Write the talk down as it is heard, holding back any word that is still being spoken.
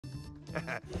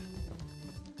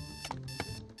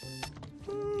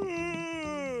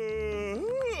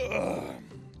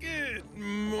Good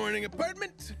morning,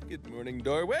 apartment. Good morning,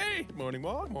 doorway. Good morning,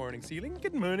 wall. Good morning, ceiling.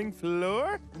 Good morning,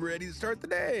 floor. Ready to start the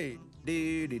day.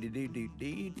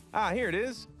 Ah, here it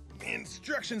is.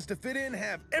 Instructions to fit in,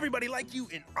 have everybody like you,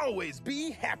 and always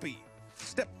be happy.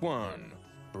 Step 1,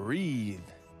 breathe.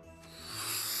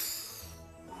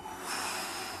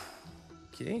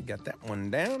 Okay, got that one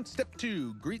down. Step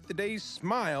 2, greet the day,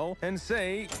 smile, and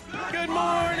say, Good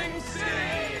morning,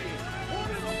 city!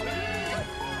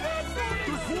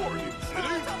 Good morning,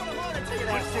 City.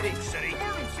 Morning, City.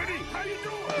 How you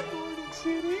doing? Morning,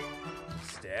 City.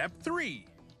 Step 3,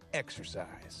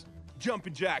 exercise.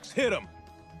 Jumping jacks, hit them.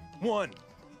 1,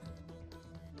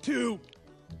 2,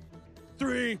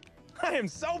 3. I am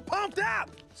so pumped up!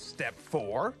 Step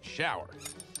 4, shower.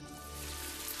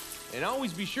 And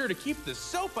always be sure to keep the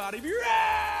soap out of your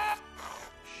ass.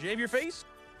 Shave your face.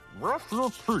 Brush your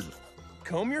teeth.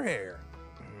 Comb your hair.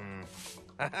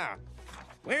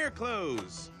 Wear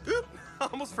clothes. Oop,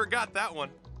 almost forgot that one.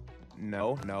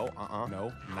 No,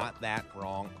 not that,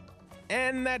 wrong.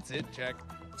 And that's it, check.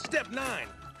 Step 9,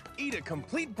 eat a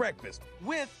complete breakfast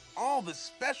with all the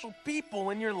special people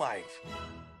in your life.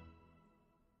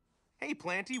 Hey,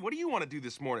 Planty, what do you want to do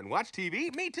this morning? Watch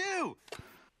TV? Me too.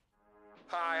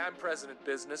 Hi, I'm President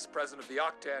Business, president of the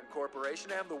Octan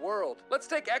Corporation and the world. Let's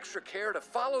take extra care to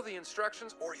follow the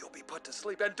instructions or you'll be put to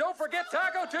sleep. And don't forget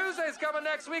Taco Tuesday's coming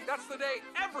next week. That's the day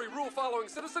every rule-following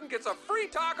citizen gets a free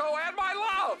taco and my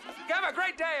love. Have a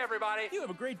great day, everybody. You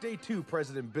have a great day too,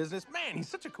 President Business. Man, he's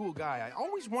such a cool guy. I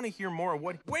always want to hear more of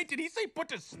what... Wait, did he say put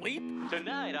to sleep?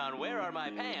 Tonight on Where Are My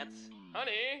Pants?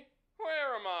 Honey,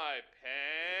 where are my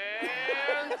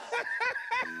pants?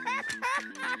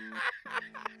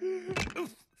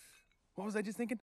 Oof. What was I just thinking?